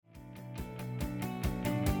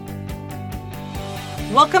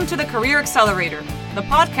Welcome to the Career Accelerator, the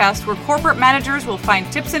podcast where corporate managers will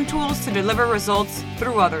find tips and tools to deliver results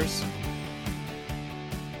through others.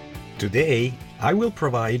 Today, I will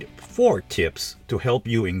provide 4 tips to help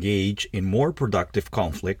you engage in more productive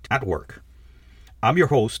conflict at work. I'm your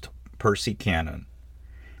host, Percy Cannon.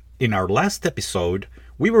 In our last episode,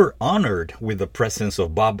 we were honored with the presence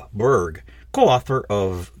of Bob Burg, co-author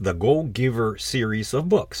of the Go-Giver series of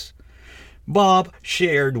books. Bob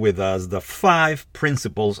shared with us the 5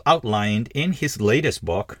 principles outlined in his latest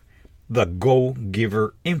book, The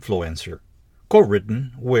Go-Giver Influencer,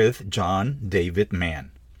 co-written with John David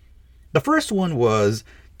Mann. The first one was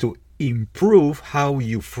to improve how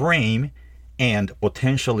you frame and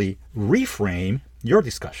potentially reframe your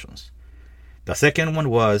discussions. The second one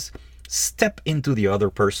was step into the other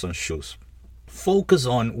person's shoes. Focus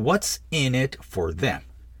on what's in it for them.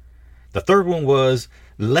 The third one was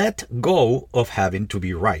let go of having to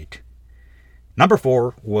be right. Number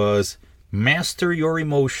 4 was master your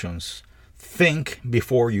emotions. Think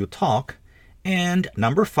before you talk. And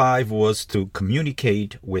number 5 was to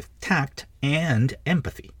communicate with tact and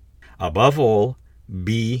empathy. Above all,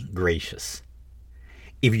 be gracious.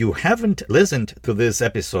 If you haven't listened to this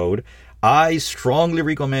episode, I strongly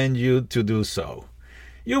recommend you to do so.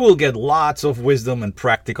 You will get lots of wisdom and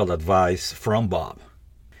practical advice from Bob.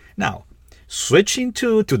 Now, switching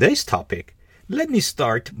to today's topic, let me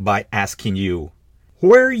start by asking you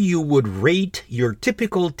where you would rate your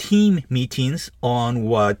typical team meetings on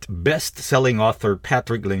what best-selling author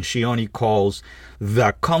Patrick Lencioni calls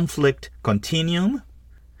the Conflict Continuum.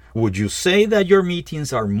 Would you say that your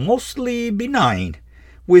meetings are mostly benign,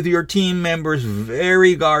 with your team members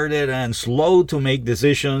very guarded and slow to make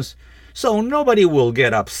decisions, so nobody will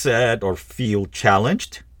get upset or feel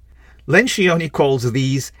challenged? Lencioni calls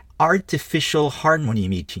these artificial harmony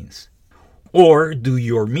meetings. Or do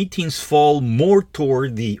your meetings fall more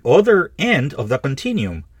toward the other end of the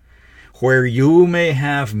continuum, where you may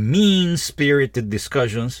have mean-spirited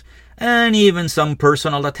discussions and even some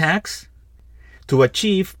personal attacks? To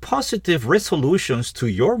achieve positive resolutions to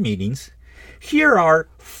your meetings, here are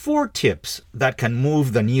 4 tips that can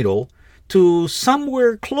move the needle to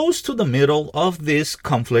somewhere close to the middle of this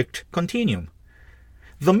conflict continuum.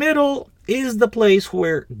 The middle is the place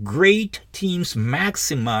where great teams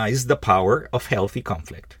maximize the power of healthy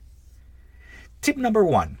conflict. Tip number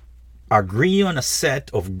 1, agree on a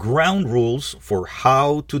set of ground rules for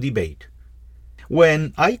how to debate.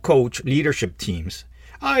 When I coach leadership teams,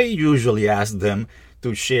 I usually ask them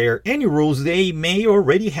to share any rules they may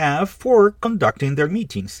already have for conducting their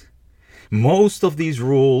meetings. Most of these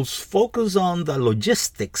rules focus on the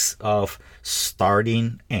logistics of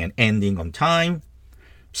starting and ending on time,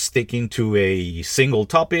 sticking to a single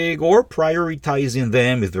topic or prioritizing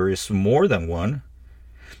them if there is more than one,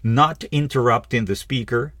 not interrupting the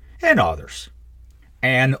speaker, and others.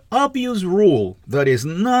 An obvious rule that is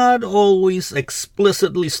not always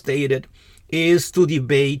explicitly stated is to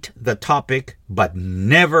debate the topic but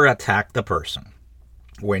never attack the person.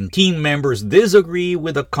 When team members disagree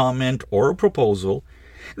with a comment or a proposal,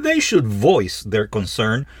 they should voice their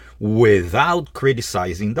concern without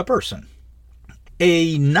criticizing the person.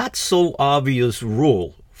 A not-so-obvious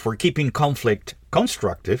rule for keeping conflict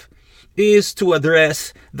constructive is to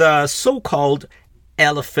address the so-called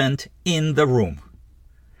elephant in the room.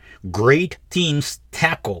 Great teams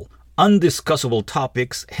tackle undiscussable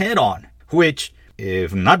topics head-on, which,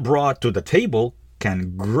 if not brought to the table,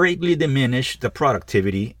 can greatly diminish the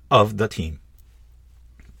productivity of the team.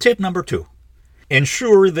 Tip number 2,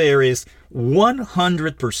 ensure there is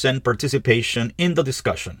 100% participation in the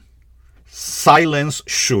discussion. Silence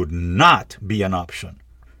should not be an option,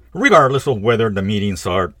 regardless of whether the meetings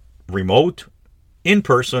are remote, in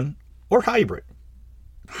person, or hybrid.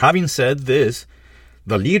 Having said this,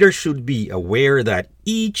 the leader should be aware that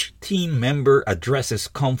each team member addresses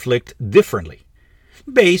conflict differently,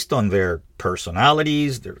 based on their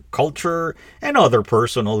personalities, their culture, and other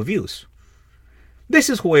personal views. This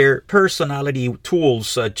is where personality tools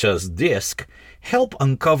such as DISC help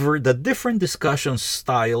uncover the different discussion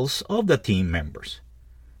styles of the team members.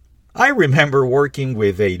 I remember working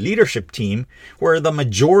with a leadership team where the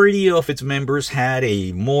majority of its members had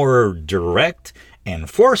a more direct and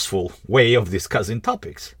forceful way of discussing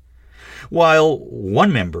topics, while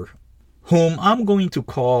one member, whom I'm going to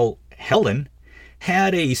call Helen,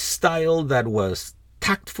 had a style that was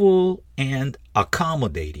tactful and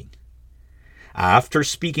accommodating. After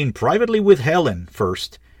speaking privately with Helen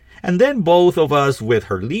first, and then both of us with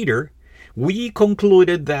her leader, we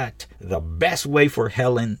concluded that the best way for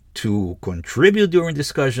Helen to contribute during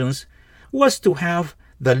discussions was to have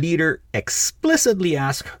the leader explicitly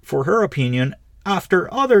ask for her opinion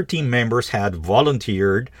after other team members had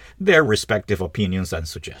volunteered their respective opinions and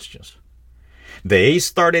suggestions. They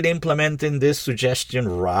started implementing this suggestion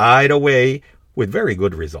right away with very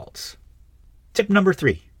good results. Tip number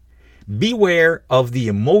 3, beware of the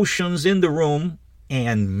emotions in the room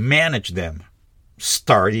and manage them,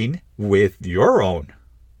 starting with your own.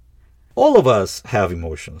 All of us have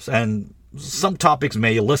emotions, and some topics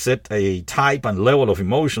may elicit a type and level of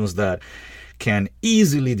emotions that can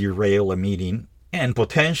easily derail a meeting and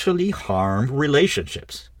potentially harm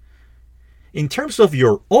relationships. In terms of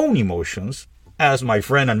your own emotions, as my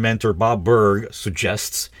friend and mentor Bob Burg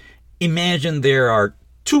suggests, imagine there are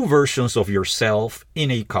 2 versions of yourself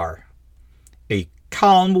in a car, a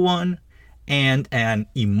calm one and an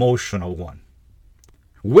emotional one.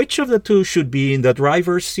 Which of the 2 should be in the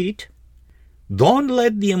driver's seat? Don't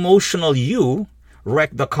let the emotional you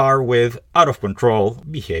wreck the car with out-of-control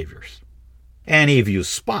behaviors. And if you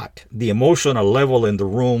spot the emotional level in the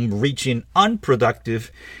room reaching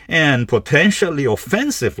unproductive and potentially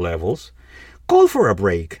offensive levels, call for a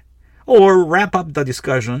break or wrap up the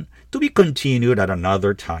discussion to be continued at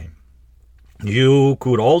another time. You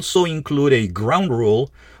could also include a ground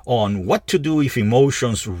rule on what to do if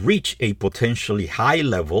emotions reach a potentially high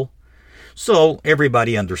level, so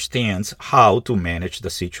everybody understands how to manage the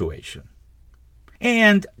situation.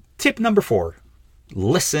 And tip number 4,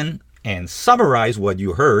 listen and summarize what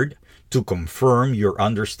you heard to confirm your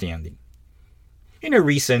understanding. In a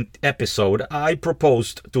recent episode, I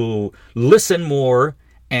proposed to listen more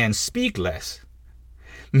and speak less.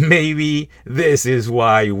 Maybe this is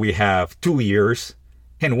why we have 2 ears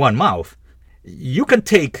and 1 mouth. You can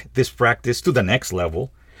take this practice to the next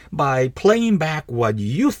level by playing back what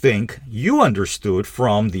you think you understood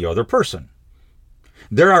from the other person.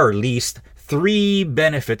 There are at least 3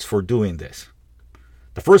 benefits for doing this.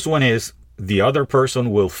 The first one is the other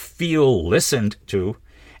person will feel listened to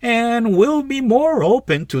and will be more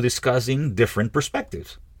open to discussing different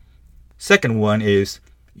perspectives. Second one is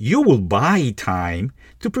you will buy time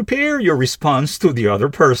to prepare your response to the other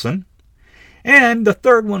person. And the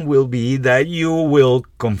third one will be that you will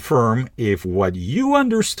confirm if what you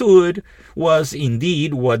understood was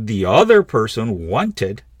indeed what the other person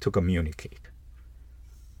wanted to communicate.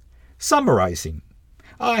 Summarizing,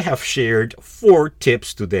 I have shared 4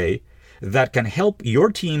 tips today that can help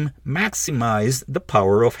your team maximize the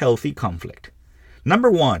power of healthy conflict.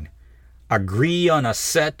 Number 1, agree on a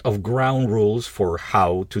set of ground rules for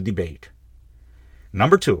how to debate.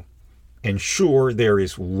 Number 2, ensure there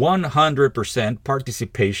is 100%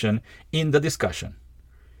 participation in the discussion.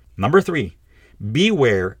 Number 3,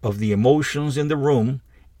 beware of the emotions in the room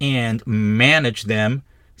and manage them,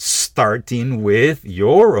 starting with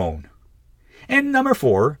your own. And number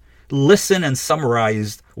 4, listen and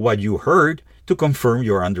summarize what you heard to confirm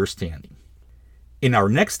your understanding. In our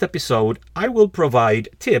next episode, I will provide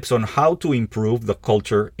tips on how to improve the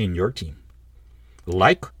culture in your team.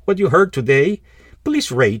 Like what you heard today,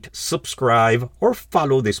 please rate, subscribe, or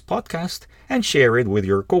follow this podcast and share it with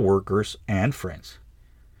your coworkers and friends.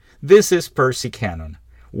 This is Percy Cannon,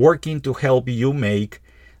 working to help you make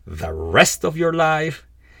the rest of your life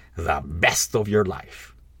the best of your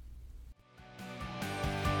life.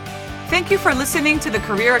 Thank you for listening to the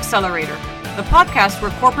Career Accelerator, the podcast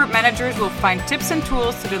where corporate managers will find tips and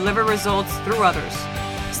tools to deliver results through others.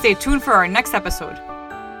 Stay tuned for our next episode.